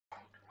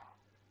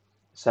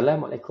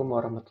Assalamualaikum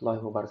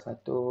warahmatullahi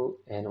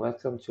wabarakatuh and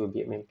welcome to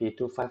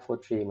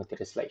BMMP2543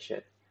 material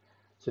selection.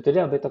 So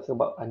today I'll be talking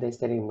about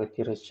understanding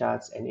material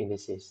charts and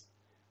indices.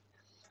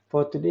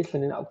 For today's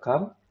learning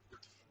outcome,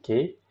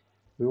 okay,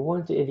 we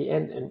want to at the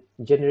end and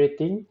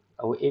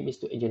our aim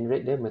is to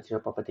generate the material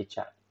property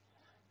chart.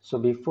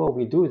 So before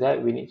we do that,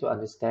 we need to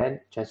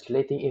understand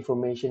translating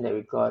information that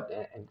we got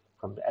and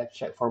from the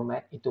abstract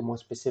format into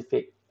more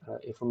specific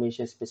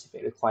information,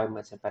 specific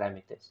requirements and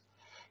parameters.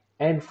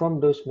 And from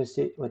those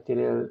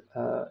material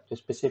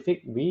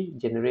specific, we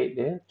generate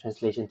the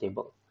translation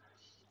table.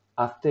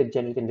 After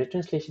generating the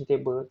translation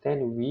table,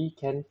 then we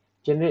can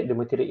generate the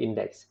material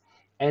index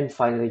and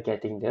finally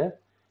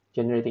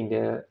generating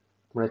the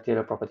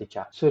material property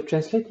chart. So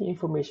translating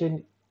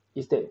information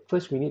is that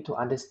first we need to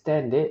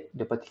understand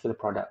the particular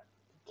product.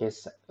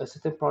 Because a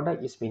certain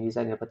product is being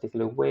designed in a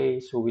particular way,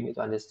 so we need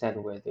to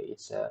understand whether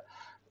it's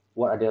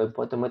what are the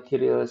important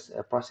materials,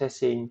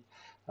 processing,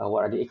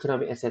 what are the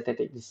economic and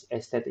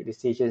aesthetic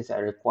decisions that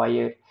are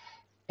required.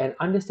 And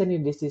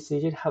understanding this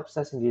decision helps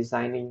us in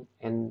designing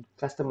and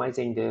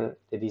customizing the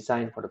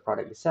design for the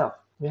product itself.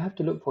 We have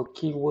to look for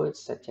keywords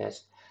such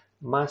as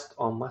must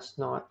or must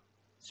not,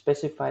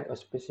 specified or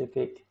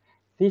specific.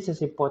 This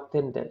is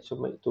important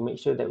to make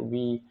sure that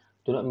we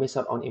do not miss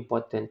out on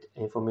important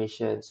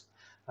informations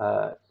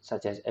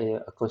such as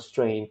a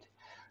constraint,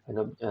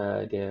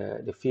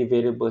 the few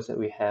variables that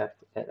we have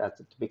that are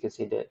to be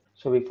considered.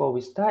 So before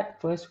we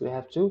start, first we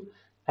have to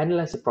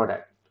analyze the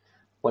product.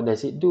 What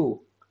does it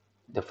do?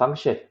 The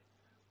function.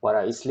 What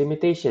are its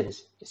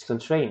limitations, its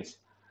constraints?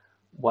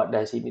 What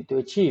does it need to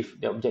achieve,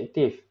 the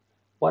objective?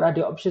 What are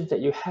the options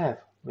that you have,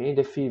 meaning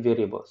the few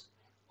variables?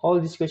 All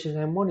these questions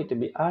and more need to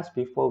be asked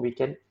before we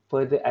can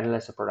further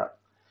analyze the product.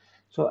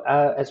 So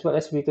as well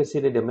as we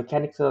consider the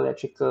mechanical,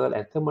 electrical,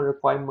 and thermal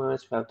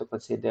requirements, we have to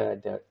consider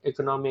the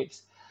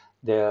economics,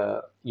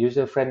 the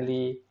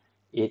user-friendly,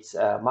 its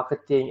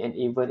marketing, and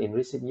even in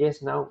recent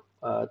years now,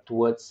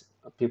 towards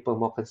people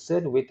more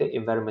concerned with the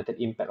environmental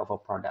impact of a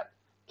product.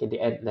 Okay,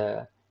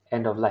 the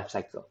end of life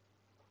cycle.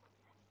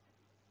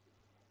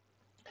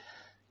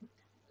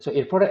 So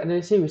in product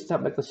analysis, we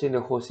start by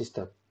considering the whole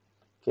system.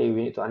 Okay,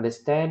 we need to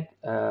understand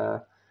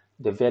the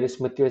various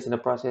materials and the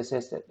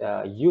processes that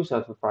are used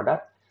of the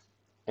product,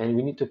 and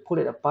we need to pull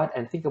it apart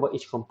and think about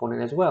each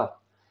component as well.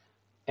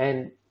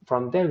 And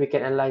from there, we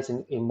can analyze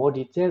in more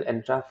detail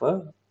and draft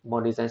a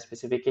more design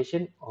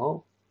specification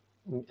or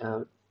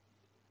uh,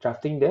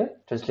 drafting the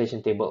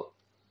translation table.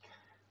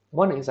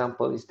 One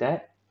example is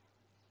that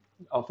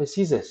of a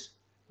scissors.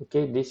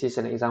 Okay, this is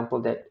an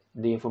example that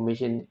the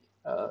information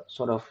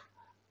sort of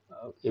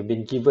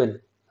been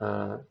given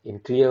in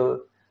clear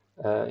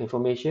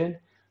information.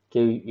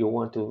 Okay, you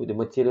want the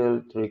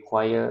material to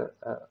require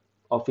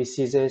office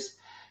scissors.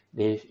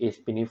 It's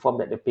been informed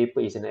that the paper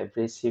is an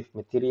abrasive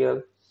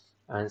material,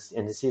 and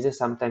the scissors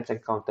sometimes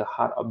encounter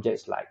hard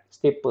objects like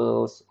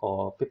staples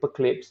or paper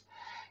clips.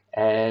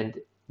 And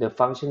the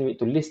function, you need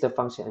to list the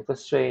function and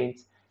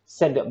constraints,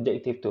 set the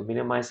objective to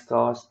minimize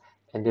cost,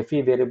 and the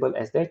fee variable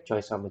as the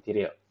choice of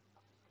material.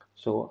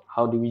 So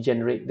how do we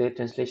generate the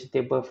translation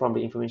table from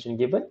the information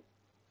given?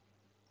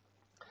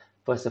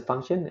 First, the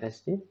function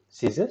as the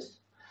scissors.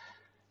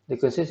 The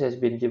constraint has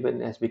been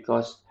given as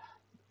because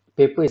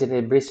paper is an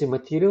abrasive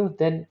material,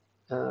 then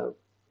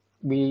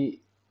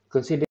we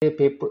consider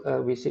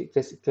paper, we say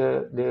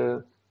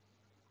the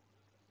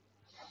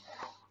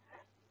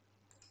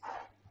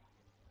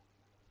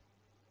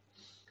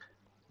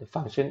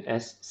function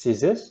as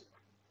scissors.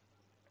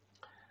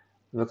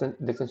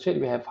 The constraint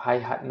we have high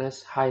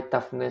hardness, high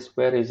toughness,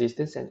 wear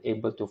resistance, and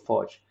able to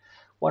forge.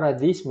 What are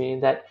these?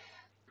 Meaning that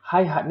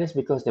high hardness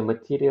because the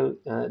material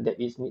that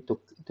is need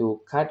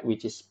to cut,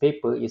 which is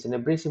paper, is an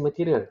abrasive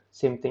material.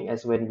 Same thing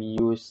as when we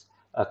use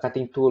a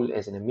cutting tool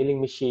as in a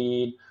milling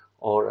machine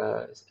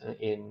or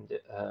in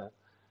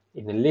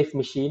a lathe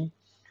machine.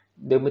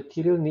 The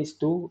material needs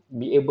to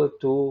be able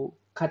to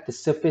cut the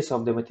surface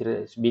of the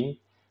material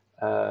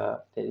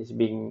that is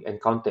being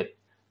encountered.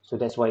 So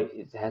that's why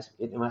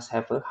it must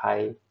have a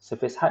high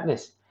surface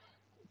hardness.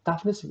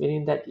 Toughness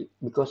meaning that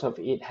because of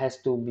it has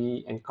to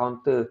be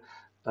encounter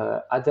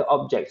other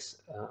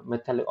objects,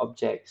 metallic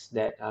objects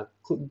that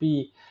could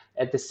be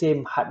at the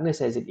same hardness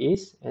as it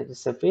is at the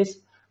surface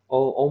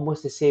or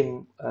almost the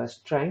same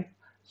strength,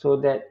 so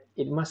that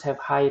it must have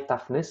high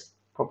toughness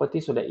property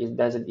so that it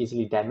doesn't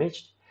easily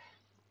damage,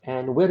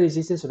 and wear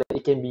resistance so that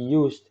it can be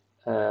used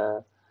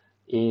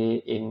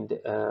in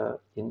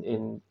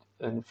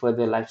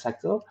further life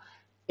cycle,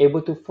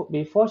 able to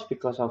be forged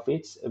because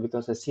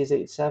the scissor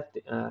itself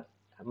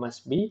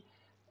must be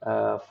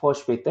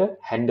forged with a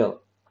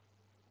handle.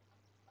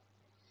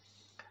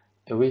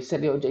 And we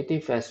set the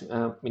objective as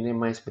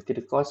minimize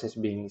material cost as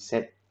being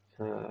set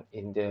uh,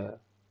 in the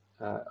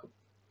uh,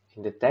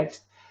 in the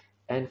text,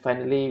 and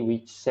finally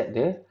we set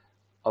the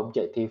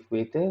objective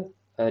with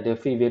the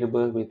free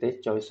variable with the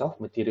choice of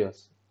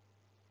materials.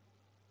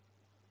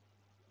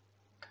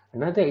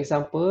 Another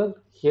example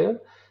here,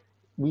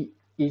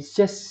 it's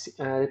just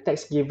the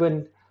text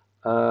given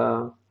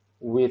uh,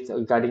 with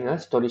regarding a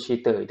storage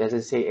heater. It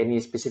doesn't say any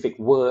specific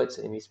words,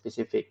 any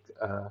specific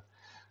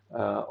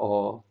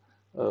or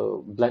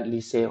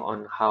bluntly say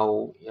on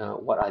how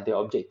what are the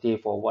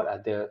objective or what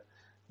are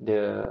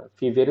the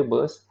key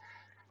variables.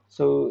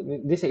 So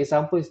this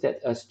example is that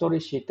a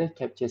storage heater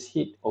captures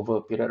heat over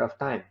a period of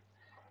time,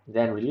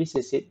 then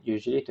releases it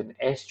usually to an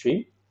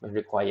airstream when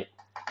required.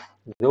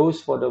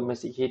 Those for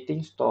domestic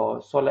heating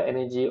store solar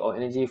energy or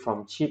energy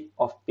from cheap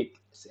off-peak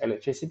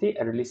electricity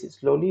and release it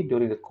slowly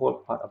during the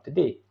cold part of the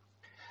day.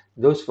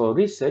 Those for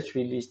research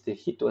release the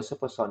heat to a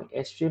supersonic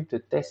airstream to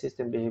test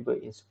system behavior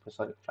in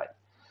supersonic flight.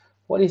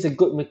 What is a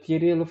good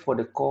material for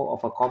the core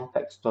of a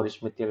compact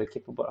storage material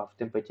capable of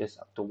temperatures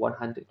up to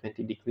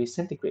 120 degrees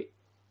centigrade?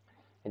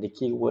 And the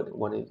key word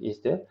one is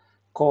the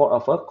core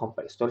of a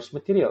compact storage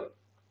material.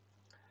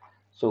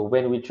 So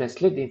when we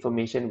translate the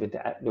information with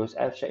those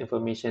abstract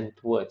information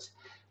towards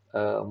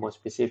more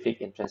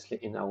specific and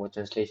translate in our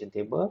translation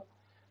table,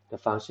 the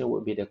function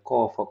would be the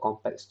core for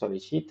compact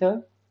storage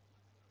heater.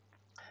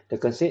 The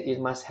constraint it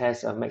must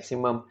has a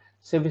maximum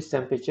service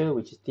temperature,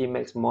 which is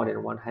Tmax more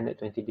than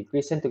 120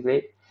 degrees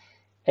centigrade,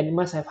 and it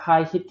must have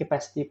high heat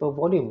capacity per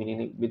volume,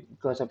 meaning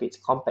because of its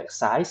compact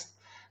size,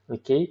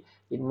 okay,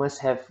 it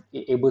must have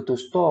able to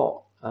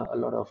store a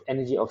lot of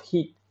energy of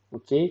heat,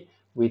 okay,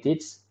 with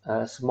its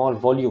small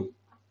volume,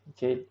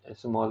 okay, a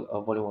small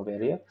volume of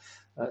area,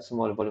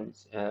 small volume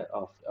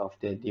of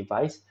the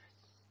device.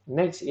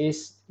 Next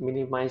is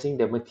minimizing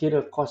the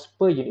material cost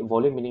per unit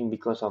volume, meaning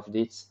because of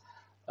this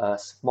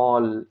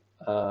small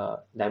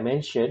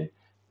dimension,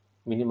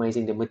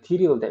 minimizing the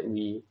material that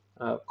we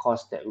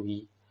cost that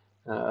we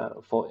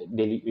for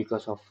daily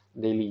because of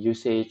daily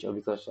usage or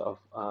because of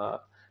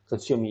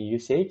consumer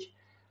usage.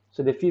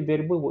 So the fifth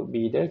variable would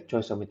be the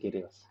choice of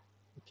materials.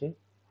 Okay.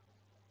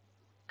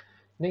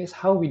 Next,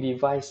 how we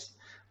devise.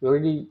 We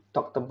already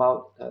talked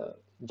about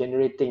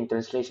generating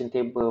translation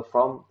table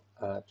from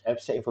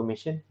abstract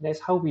information. Next,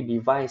 how we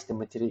devise the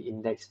material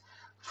index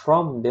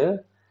from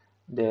the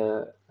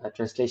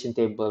translation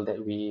table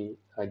that we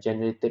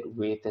generated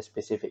with the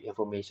specific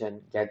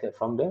information gathered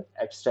from the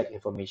abstract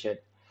information.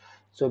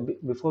 So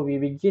before we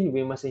begin,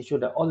 we must ensure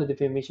that all the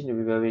information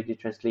we've already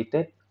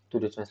translated to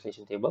the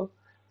translation table.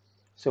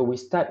 So we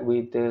start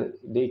with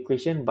the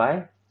equation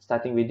by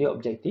starting with the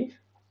objective,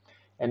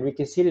 and we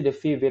consider the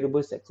few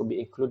variables that could be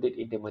included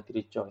in the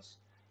material choice.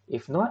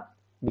 If not,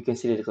 we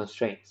consider the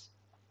constraints.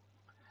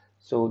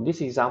 So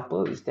this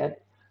example is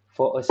that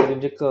for a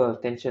cylindrical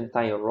tension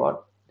tire rod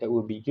that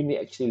will be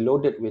uniaxially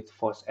loaded with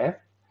force F,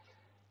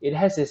 it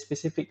has a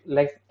specific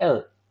length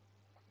L,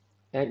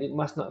 and it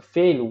must not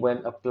fail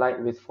when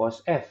applied with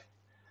force F.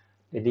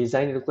 The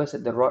design requires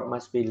that the rod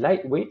must be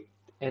lightweight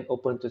and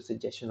open to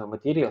suggestion of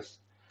materials.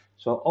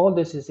 So all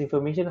this is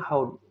information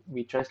how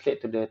we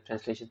translate to the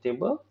translation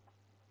table.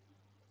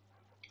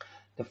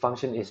 The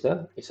function is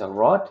a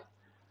rod.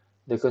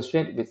 The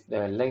constraint with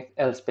the length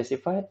L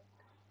specified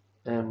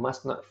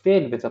must not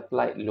fail with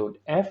applied load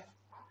F.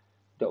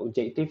 The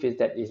objective is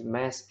that its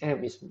mass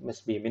M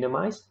must be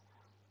minimized,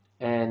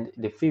 and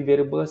the free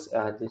variables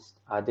are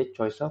the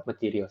choice of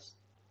materials.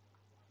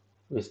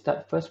 We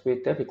start first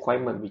with the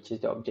requirement, which is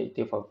the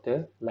objective of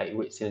the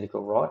lightweight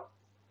cylindrical rod.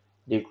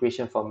 The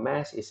equation for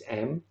mass is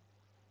M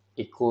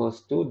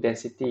equals to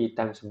density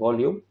times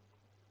volume,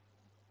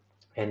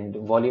 and the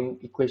volume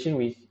equation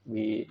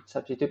we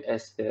substitute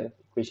as the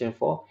equation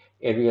for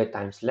area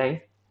times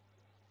length.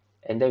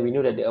 And then we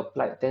know that the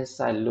applied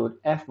tensile load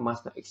F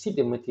must not exceed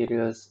the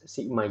material's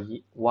sigma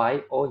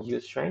y or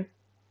yield strength.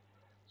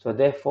 So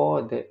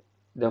therefore,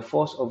 the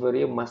force over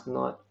area must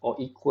not or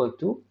equal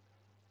to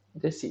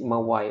the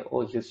sigma y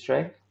or yield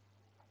strength.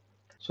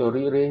 So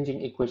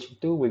rearranging equation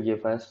 2 will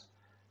give us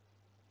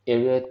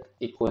area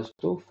equals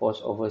to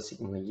force over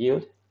sigma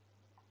yield.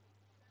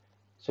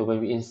 So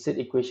when we insert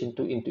equation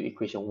 2 into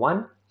equation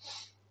 1,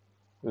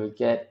 we'll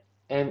get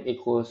M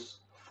equals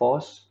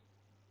force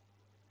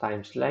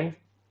times length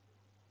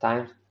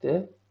times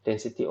the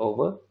density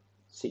over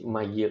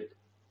sigma yield.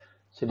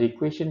 So the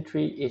equation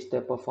 3 is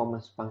the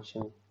performance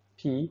function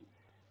P,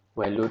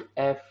 where load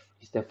F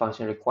is the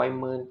function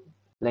requirement,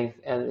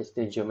 length L is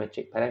the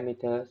geometric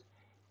parameters,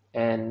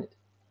 and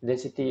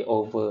density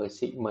over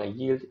sigma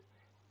yield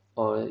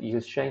or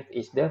yield strength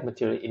is the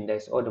material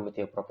index or the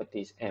material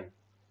properties M.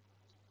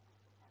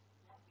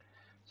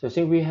 So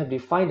since we have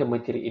defined the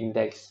material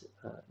index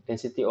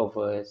density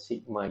over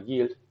sigma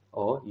yield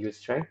or yield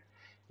strength,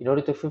 in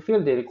order to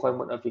fulfill the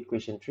requirement of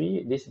equation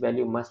 3, this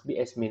value must be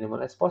as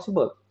minimal as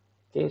possible.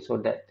 Okay, so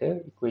that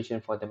the equation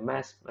for the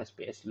mass must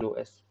be as low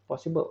as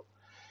possible.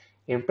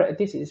 In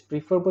practice, it is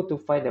preferable to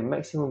find the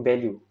maximum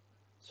value.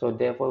 So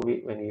therefore,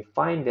 when we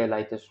find the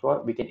lightest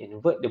rod, we can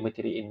invert the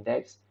material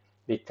index,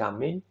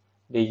 becoming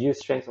the yield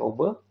strength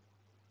over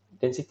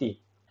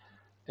density.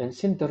 And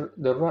since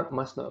the rod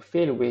must not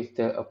fail with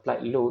the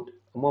applied load,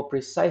 a more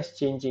precise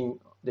changing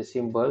the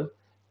symbol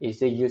is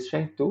the yield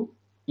strength to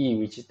E,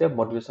 which is the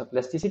modulus of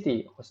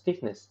elasticity or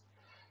stiffness.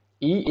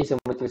 E is a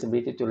material's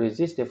ability to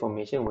resist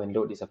deformation when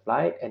load is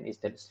applied and is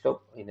the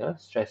slope in a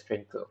stress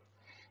strain curve.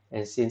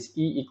 And since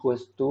E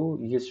equals to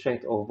yield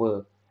strength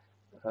over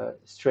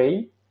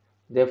strain.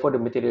 Therefore, the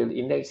material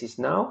index is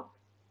now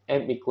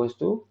M equals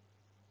to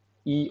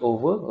E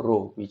over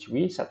rho, which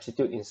we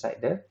substitute inside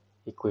the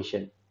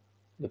equation,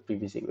 the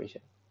previous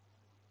equation.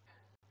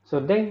 So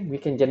then we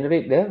can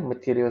generate the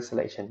material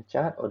selection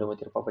chart or the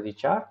material property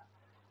chart,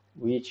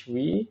 which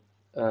we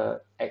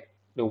act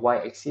the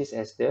y-axis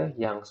as the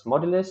Young's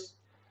modulus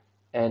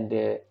and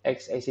the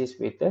x-axis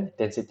with the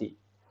density.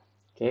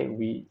 Okay,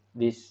 we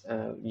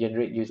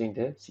generate using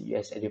the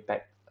CES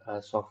EduPack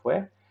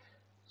software.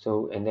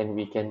 So and then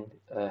we can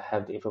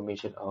have the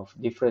information of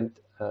different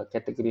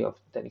category of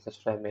technical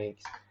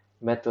ceramics,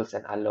 metals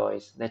and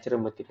alloys, natural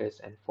materials,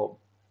 and foam.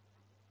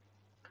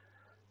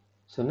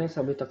 So next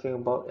I'll be talking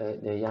about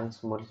the Young's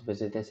modulus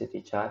versus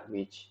density chart,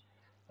 which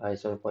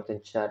is an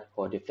important chart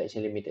for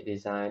deflection limited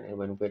design, and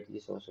when weight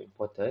is also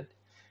important.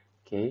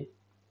 Okay,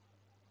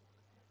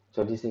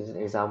 so this is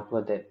an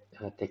example that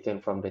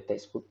taken from the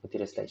textbook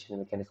Material Selection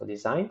and Mechanical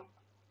Design.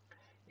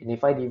 And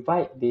if I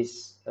divide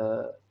this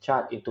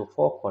chart into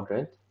 4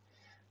 quadrants,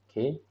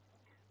 okay,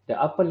 the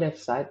upper left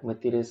side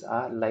materials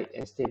are light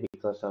and stable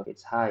because of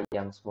its high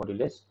Young's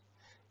modulus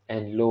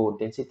and low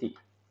density.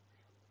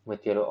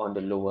 Material on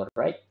the lower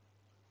right,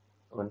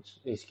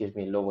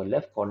 lower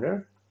left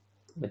corner,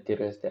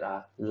 materials that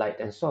are light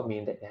and soft,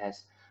 meaning that it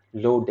has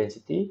low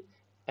density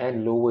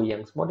and lower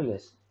Young's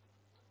modulus.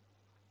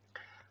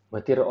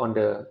 Material on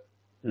the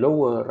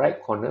lower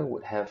right corner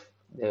would have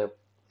the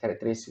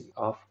characteristic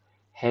of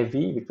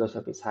heavy because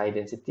of its high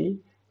density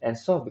and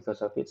soft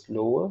because of its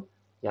lower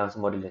Young's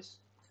modulus.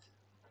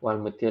 While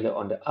material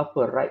on the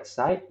upper right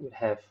side would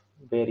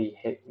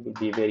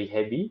be very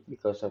heavy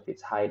because of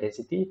its high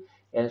density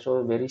and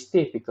also very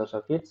stiff because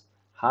of its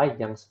high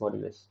Young's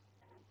modulus.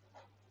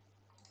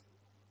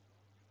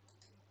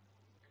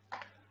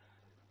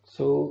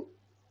 So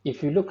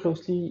if you look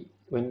closely,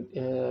 when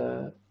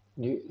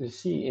you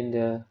see in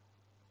the,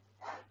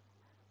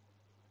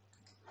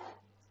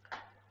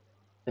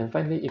 and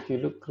finally, if you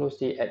look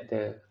closely at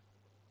the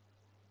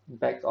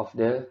back of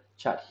the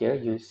chart here,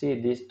 you see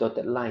these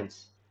dotted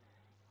lines.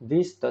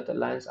 These dotted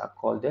lines are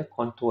called the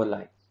contour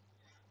lines.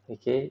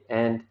 Okay,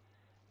 and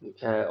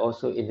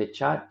also in the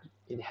chart,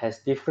 it has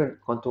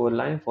different contour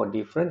line for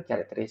different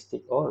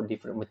characteristic or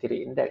different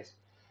material index.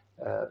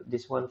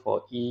 This one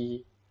for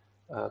E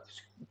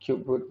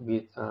cube root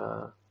with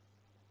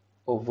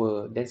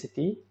over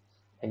density,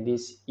 and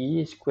this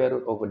E square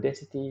root over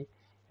density,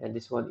 and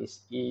this one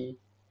is E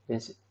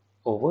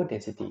over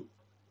density.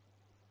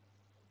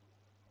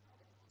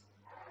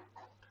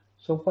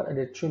 So what are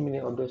the true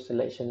meaning of those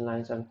selection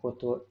lines and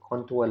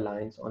contour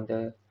lines on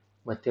the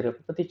material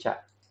property chart?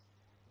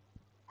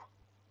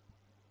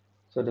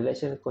 So the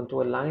selection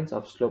contour lines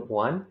of slope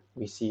 1,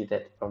 we see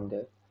that from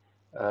the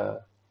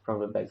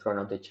background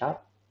of the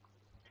chart.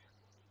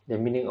 The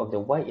meaning of the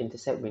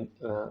y-intercept we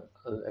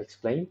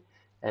explain,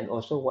 and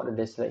also what are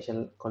the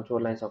selection contour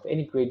lines of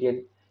any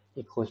gradient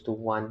equals to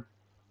 1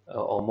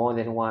 or more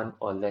than 1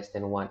 or less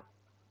than 1.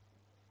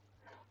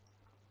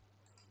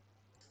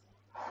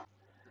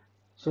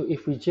 So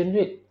if we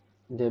generate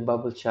the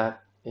bubble chart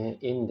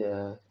in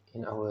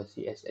our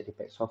CS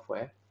EduPack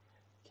software,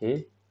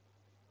 okay,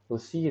 we'll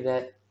see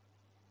that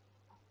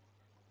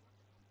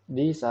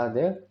these are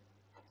the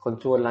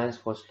contour lines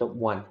for slope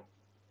 1.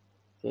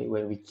 Okay,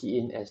 when we key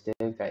in as the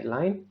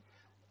guideline,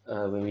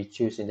 when we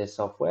choose in the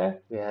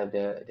software, we have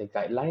the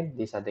guideline.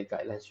 These are the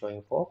guidelines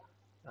showing for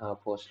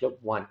slope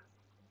 1.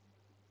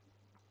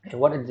 And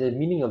what is the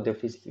meaning of the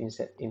physical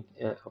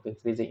of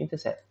increasing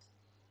intercept?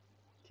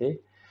 Okay,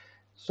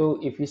 so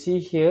if you see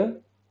here,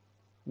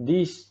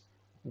 these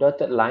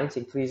dotted lines,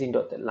 increasing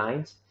dotted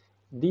lines,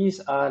 these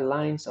are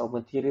lines of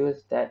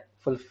materials that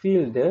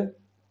fulfill the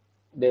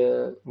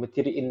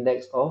material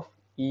index of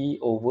E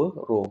over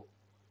rho,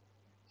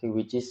 okay,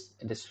 which is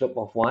the slope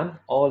of 1.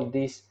 All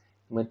these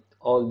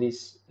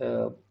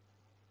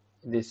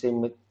the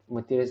same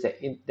materials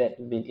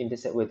that been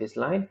intersect with this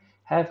line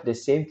have the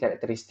same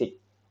characteristic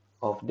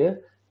of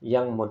the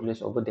Young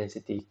modulus over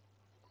density.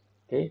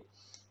 Okay,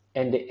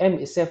 and the M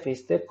itself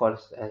is the called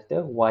as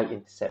the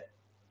y-intercept.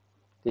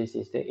 This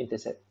is the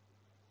intercept,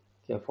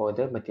 okay, for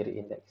the material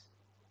index.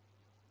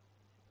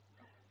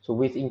 So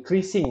with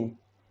increasing,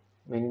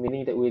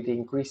 meaning that with the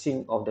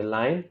increasing of the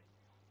line,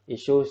 it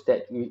shows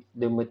that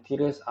the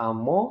materials are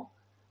more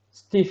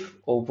stiff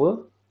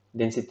over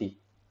density.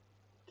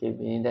 Okay,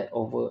 meaning that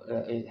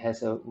it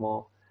has a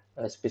more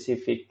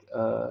specific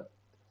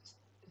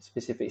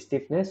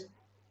stiffness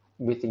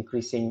with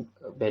increasing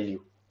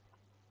value.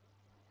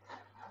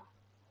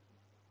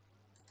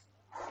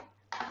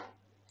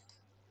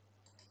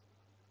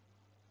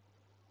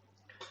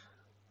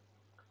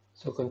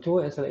 So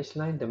contour and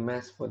selection line, the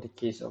mass for the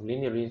case of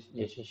linear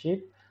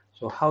relationship.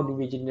 So how do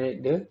we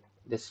generate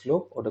the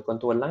slope or the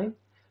contour line?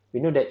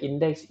 We know that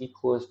index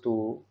equals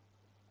to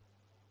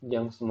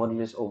Young's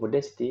modulus over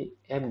density.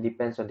 M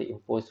depends on the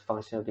imposed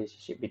functional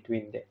relationship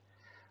between the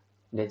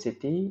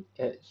density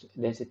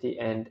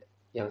and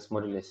Young's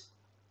modulus,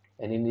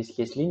 and in this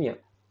case linear.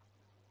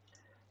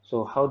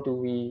 So how do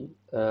we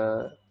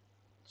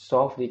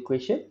solve the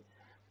equation?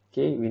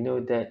 Okay, we know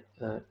that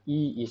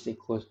E is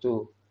equals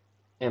to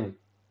M,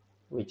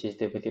 which is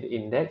the material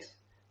index,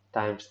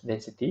 times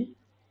density,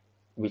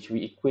 which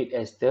we equate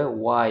as the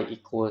Y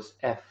equals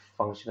F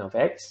function of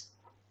X.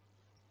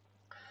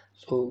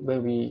 So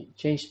when we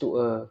change to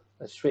a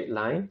straight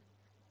line,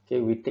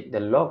 okay, we take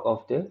the log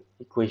of the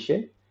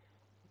equation.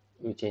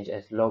 We change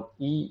as log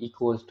E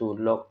equals to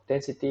log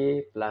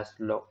density plus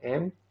log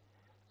M.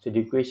 So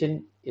the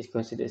equation is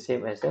considered the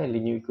same as the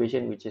linear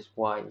equation, which is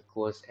Y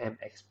equals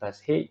mx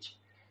plus h,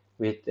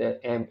 with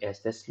M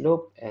as the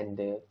slope and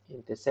the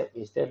intercept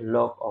is the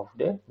log of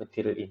the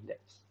material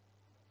index.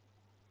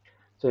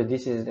 So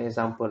this is an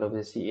example of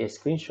the CA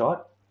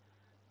screenshot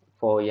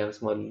for Young's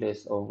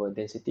modulus over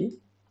density.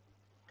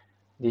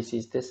 This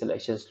is the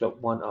selection slope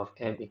 1 of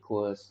M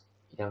equals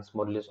Young's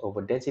modulus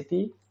over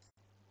density.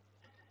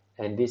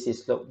 And this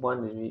is slope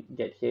 1 we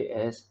get here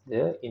as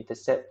the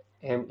intercept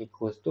M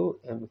equals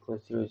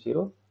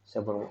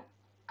 0.0071.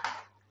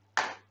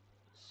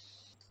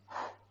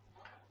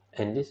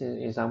 And this is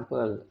an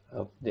example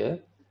of the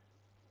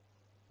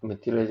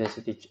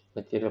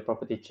material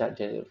property chart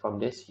generated from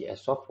the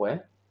CS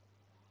software,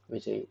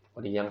 which is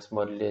for the Young's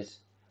modulus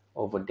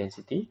over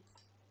density.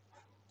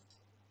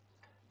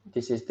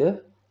 This is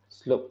the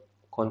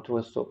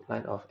contour slope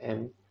line of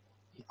M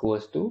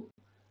equals to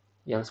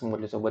Young's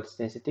modulus over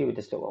density with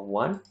the slope of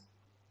 1.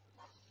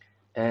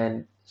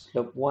 And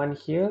slope 1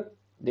 here,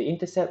 the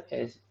intercept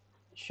is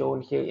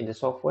shown here in the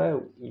software,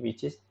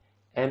 which is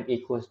M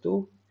equals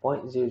to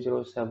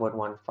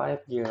 0.00715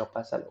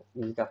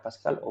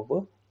 gigapascal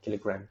over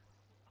kilogram.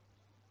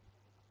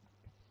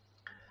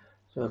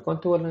 So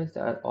contour lines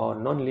are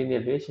non-linear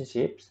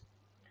relationships.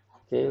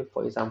 Okay,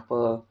 for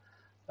example,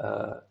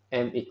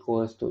 M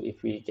equals to,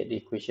 if we get the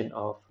equation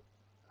of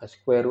a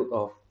square root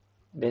of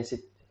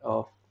density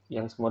of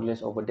Young's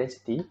modulus over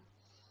density,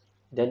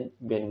 then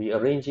when we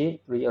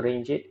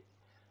rearrange it,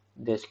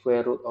 the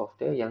square root of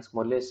the Young's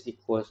modulus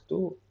equals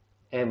to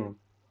M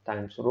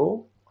times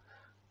rho,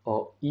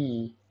 or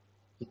E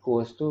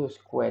equals to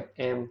squared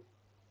M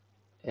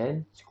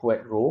and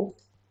squared rho.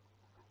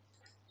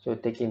 So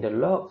taking the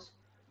logs,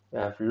 we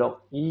have log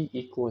E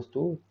equals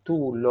to 2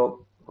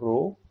 log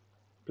rho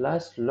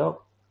plus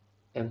log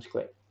M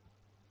squared.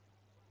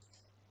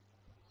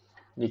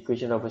 The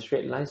equation of a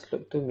straight line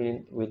slope 2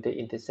 mean with the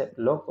intercept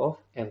log of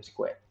M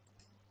squared.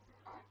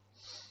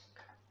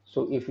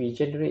 So if we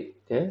generate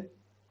the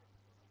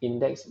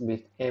index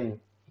with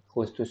M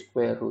equals to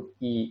square root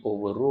E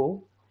over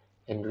rho,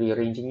 and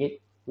rearranging it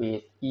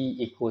with E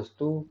equals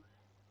to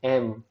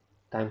M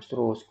times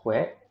rho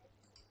squared,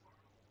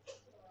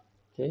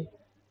 okay,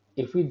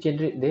 if we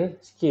generate the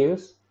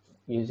scales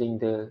using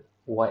the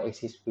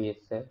y-axis with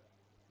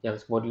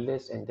Young's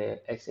modulus and the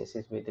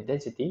x-axis with the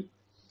density,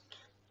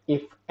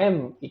 if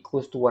M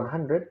equals to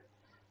 100,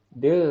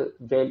 the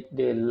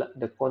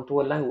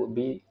contour line would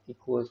be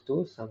equals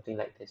to something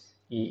like this: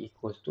 E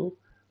equals to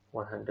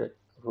 100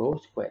 rho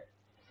squared.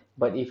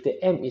 But if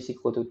the M is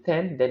equal to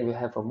 10, then we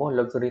have a more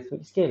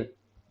logarithmic scale.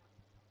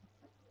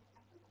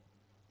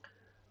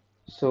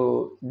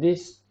 So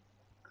this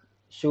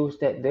shows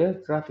that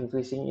the graph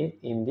increasing it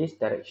in this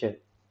direction.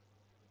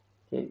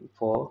 Okay,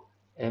 for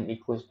M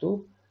equals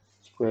to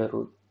square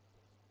root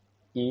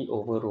E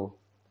over rho.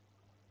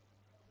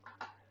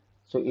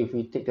 So if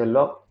we take the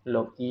log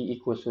E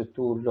equals to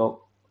 2 log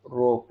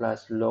rho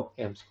plus log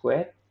M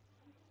squared,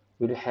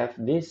 we will have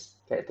this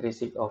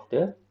characteristic of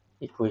the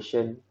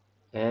equation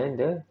and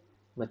the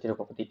material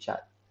property chart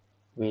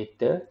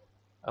with a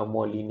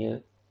more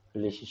linear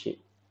relationship.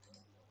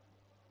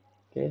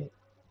 Okay,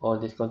 all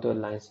these contour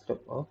lines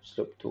slope of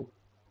slope 2.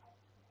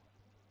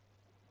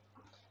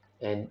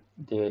 And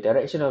the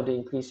direction of the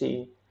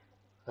increasing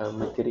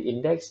material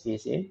index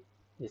is in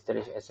this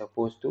direction as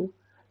opposed to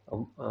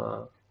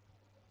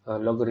a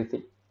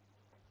logarithmic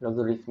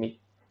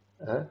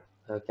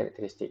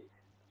characteristic.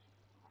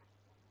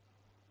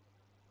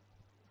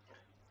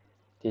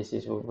 This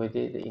is with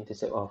the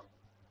intercept of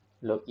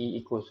log E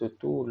equals to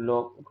 2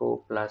 log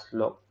rho plus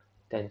log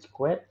 10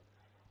 squared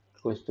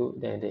equals to,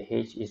 then the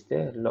H is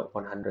the log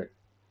 100,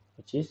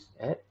 which is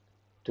at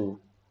 2.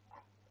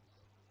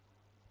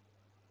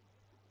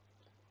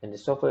 And the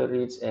software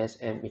reads as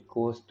M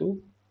equals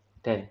to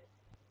 10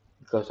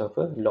 because of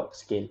a log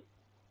scale.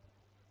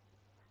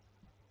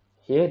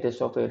 Here the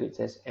software reads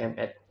as M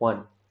at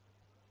 1.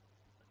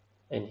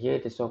 And here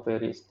the software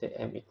reads the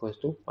M equals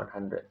to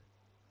 100.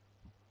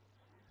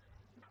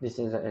 This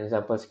is an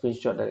example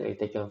screenshot that I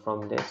taken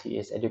from the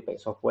CS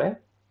EduPack software.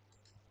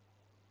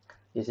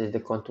 This is the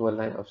contour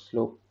line of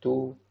slope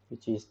 2,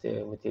 which is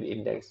the material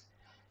index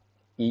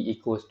E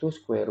equals to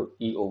square root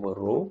E over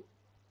rho.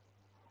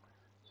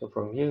 So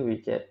from here we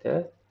get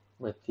the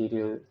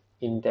material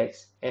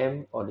index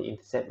M, or the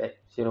intercept, at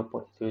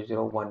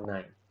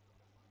 0.0019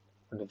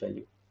 on the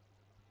value.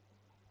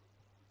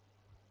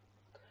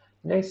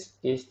 Next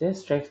is the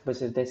strength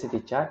versus density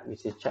chart,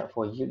 which is a chart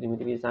for yield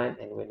limit design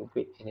and when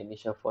weight and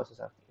initial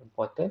forces are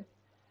important.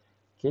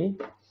 Okay,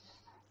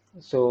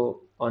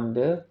 so on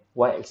the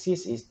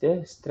y-axis is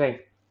the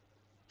strength,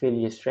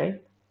 failure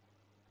strength,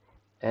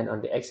 and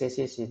on the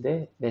x-axis is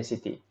the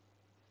density.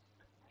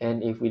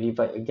 And if we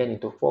divide again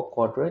into 4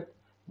 quadrants,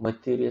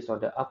 materials on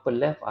the upper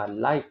left are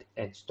light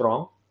and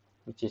strong,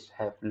 which is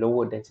have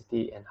lower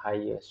density and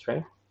higher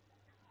strength.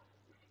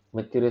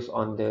 Materials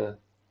on the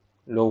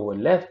lower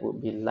left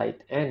would be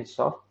light and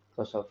soft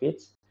because of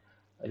its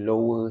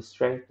lower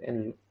strength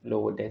and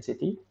lower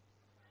density.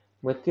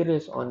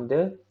 Materials on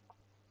the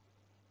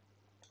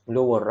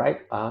lower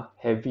right are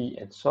heavy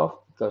and soft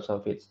because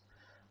of its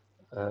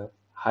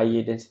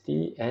higher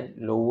density and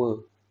lower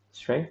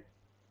strength.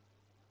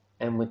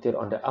 And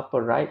material on the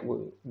upper right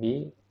would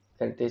be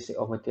characteristic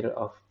of material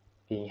of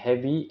being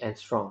heavy and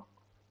strong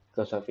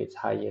because of its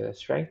higher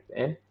strength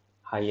and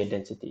higher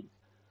density.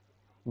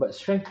 But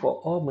strength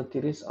for all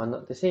materials are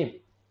not the same.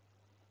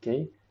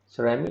 Okay,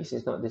 ceramics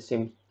is not the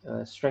same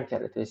strength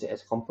characteristic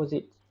as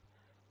composite.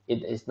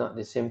 It is not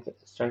the same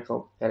strength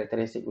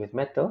characteristic with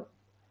metal.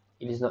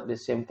 It is not the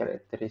same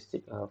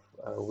characteristic of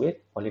with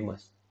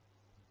polymers.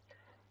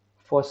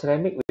 For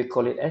ceramic, we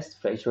call it as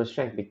flexural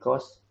strength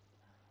because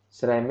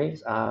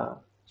ceramics are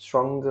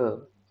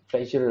stronger,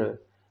 flexural,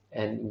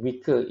 and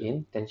weaker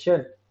in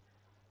tension.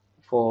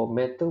 For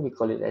metal, we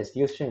call it as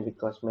yield strength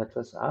because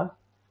metals are,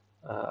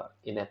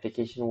 in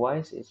application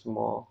wise, it's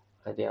more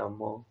they are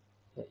more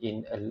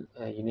in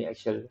a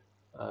uniaxial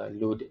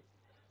load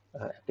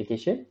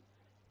application.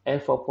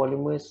 And for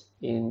polymers,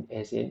 in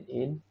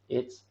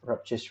its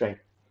rupture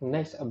strength.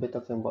 Next, I'll be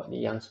talking about the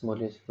Young's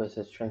modulus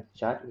versus strength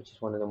chart, which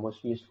is one of the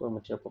most useful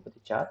material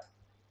property chart.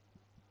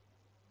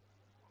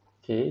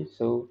 Okay,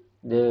 so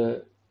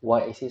the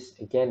y-axis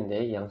again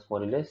the Young's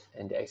modulus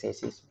and the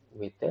x-axis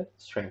with the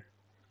strength.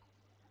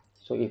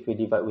 So if we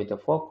divide with the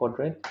 4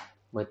 quadrant,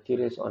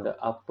 materials on the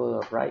upper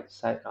right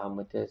side are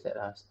materials that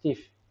are stiff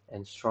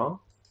and strong.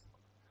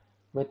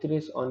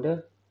 Materials on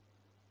the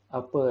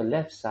upper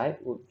left side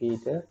would be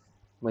the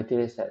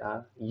materials that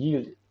are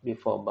yield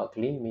before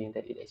buckling, meaning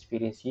that it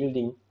experiences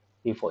yielding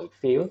before it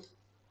fails.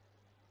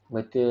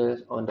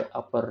 Materials on the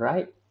upper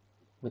right,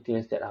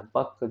 materials that are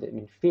buckled, that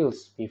means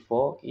fails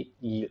before it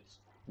yields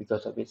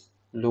because of its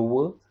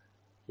lower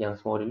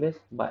Young's modulus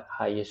but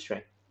higher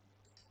strength.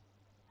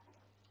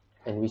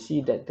 And we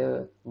see that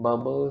the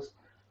bubbles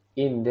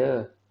in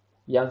the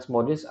Young's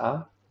modulus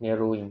are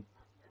narrowing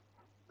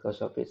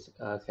because of its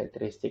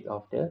characteristic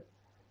of the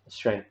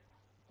strength.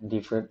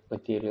 Different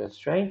material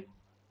strength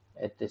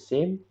at the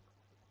same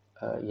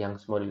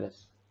Young's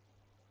modulus.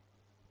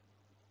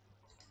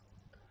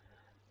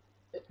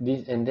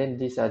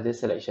 These are the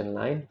selection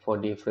line for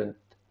different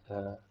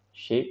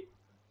shape,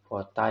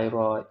 for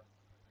thyroid,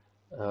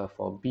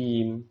 for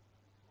beam,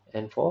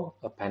 and for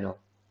a panel.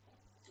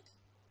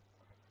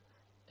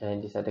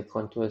 And these are the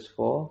contours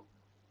for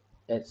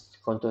its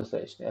contour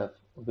selection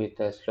with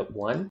slope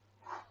 1.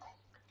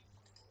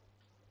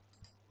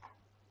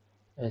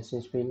 And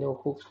since we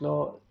know Hooke's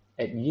law,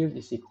 at yield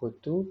is equal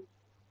to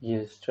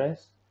yield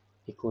stress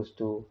equals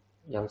to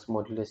Young's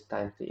modulus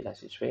times the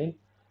elastic strain,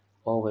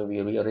 or when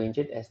we rearrange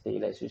it as the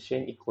elastic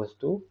strain equals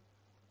to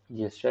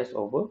yield stress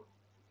over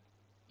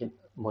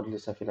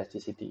modulus of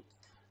elasticity.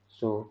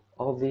 So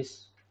all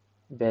this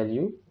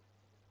value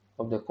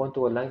of the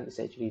contour line is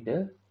actually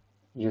the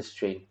yield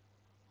strain.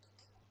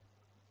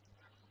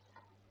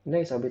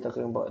 Next, I'll be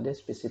talking about the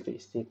specific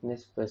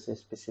stiffness versus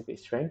specific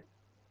strength.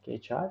 Okay,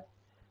 chart.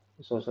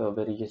 It's also a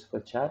very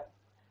useful chart.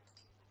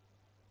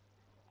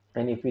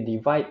 And if we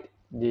divide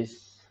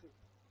this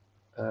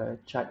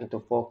chart into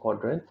 4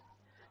 quadrants,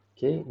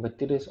 okay,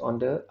 materials on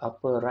the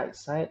upper right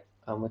side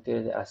are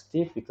materials that are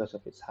stiff because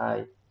of its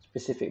high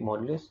specific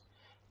modulus.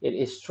 It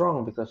is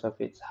strong because of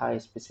its high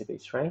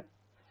specific strength,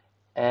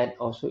 and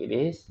also it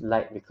is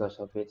light because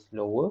of its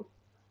lower,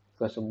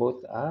 because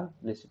both are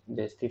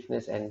the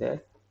stiffness and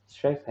the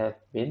strength have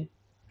been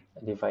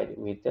divided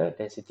with the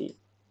density.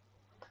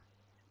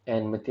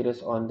 And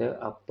materials on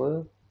the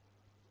upper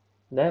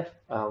left,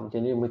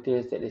 generally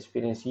materials that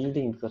experience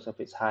yielding because of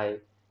its high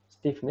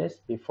stiffness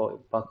before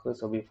it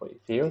buckles or before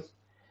it fails,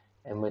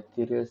 and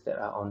materials that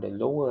are on the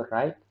lower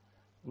right,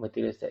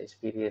 materials that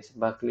experience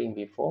buckling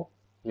before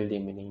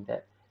yielding, meaning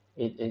that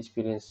it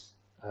experiences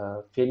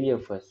failure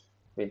first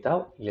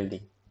without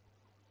yielding.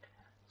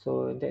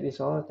 So that is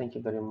all. Thank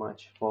you very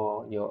much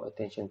for your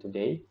attention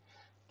today.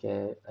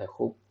 Okay, I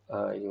hope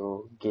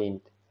you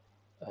gained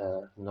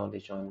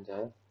knowledge on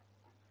the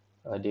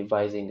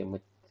devising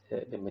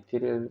the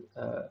material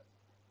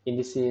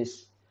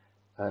indices,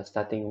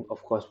 starting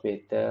of course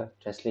with the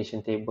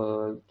translation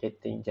table,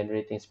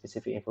 generating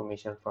specific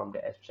information from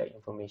the abstract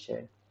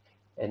information,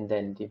 and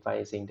then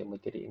devising the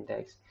material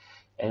index.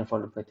 And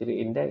from the material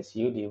index,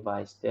 you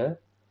devise the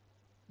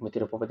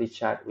material property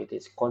chart with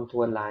its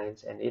contour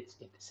lines and its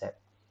intercept.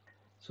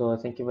 So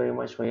thank you very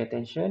much for your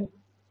attention,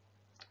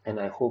 and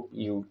I hope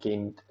you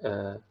gained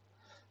a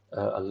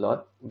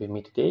lot with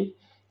me today.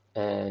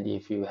 And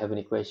if you have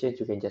any questions,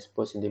 you can just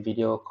post in the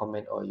video,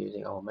 comment, or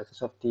using our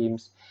Microsoft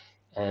Teams.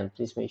 And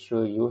please make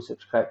sure you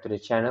subscribe to the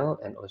channel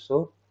and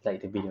also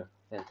like the video.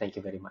 And thank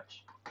you very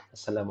much.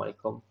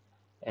 Assalamualaikum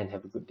and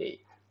have a good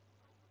day.